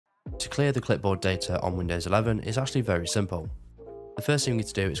To clear the clipboard data on Windows 11 is actually very simple. The first thing you need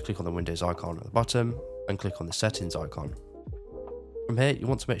to do is click on the Windows icon at the bottom and click on the settings icon. From here, you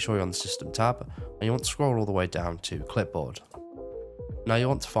want to make sure you're on the system tab and you want to scroll all the way down to clipboard. Now you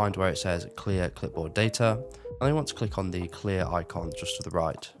want to find where it says clear clipboard data and then you want to click on the clear icon just to the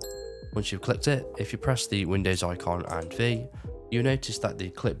right. Once you've clicked it, if you press the Windows icon and V, you'll notice that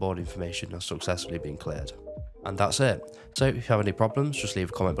the clipboard information has successfully been cleared. And that's it. So if you have any problems, just leave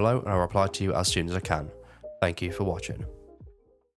a comment below and I'll reply to you as soon as I can. Thank you for watching.